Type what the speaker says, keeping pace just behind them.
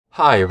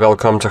Hi,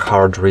 welcome to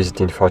Hard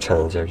Reset Info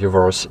channel, dear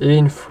viewers.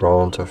 In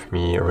front of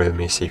me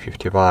REALME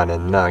C51,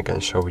 and now I can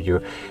show you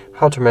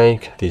how to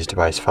make this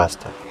device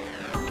faster.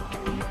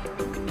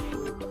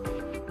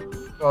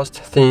 First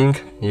thing,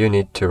 you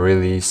need to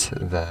release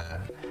the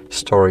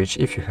storage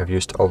if you have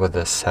used over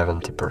the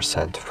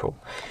 70% full.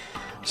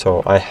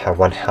 So I have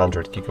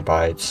 100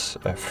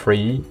 gigabytes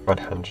free,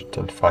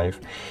 105.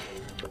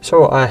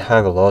 So I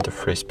have a lot of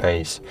free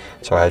space.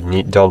 So I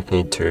don't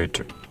need to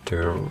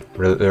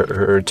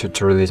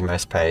release my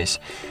space.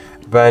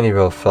 When you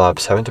will fill up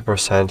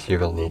 70%, you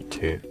will need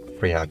to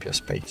free up your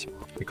space,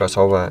 because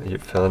after you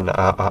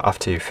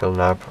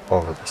fill up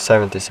over the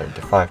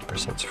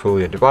 70-75% full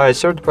your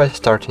device is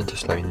starting to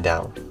slowing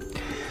down.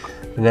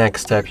 The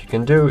next step you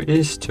can do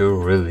is to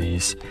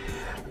release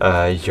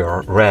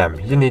your RAM.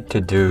 You need to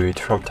do it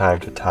from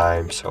time to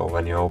time, so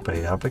when you open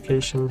in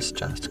applications,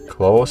 just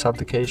close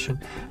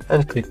application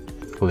and click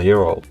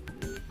clear all,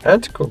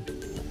 and cool,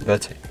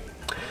 that's it.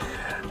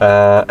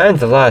 And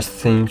the last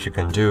thing you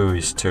can do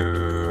is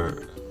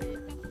to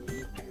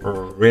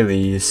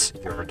release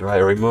your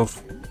device,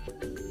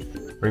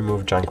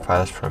 remove junk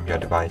files from your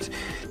device.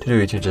 To do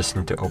it, you just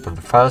need to open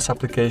the Files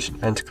application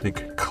and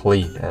click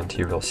Clean, and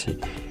you will see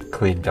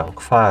Clean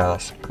Junk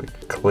Files,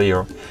 click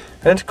Clear,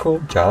 and cool,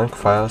 junk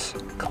files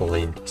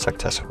cleaned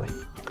successfully.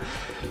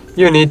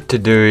 You need to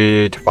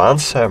do it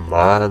once a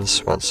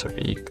month, once a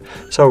week,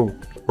 so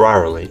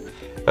rarely,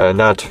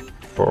 not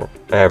for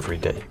every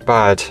day,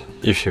 but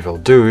if you will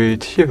do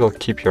it, you will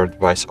keep your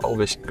device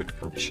always in good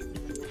condition.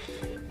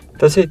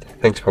 That's it.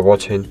 Thanks for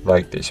watching.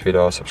 Like this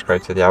video,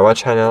 subscribe to our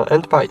channel,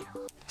 and bye.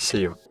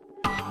 See you.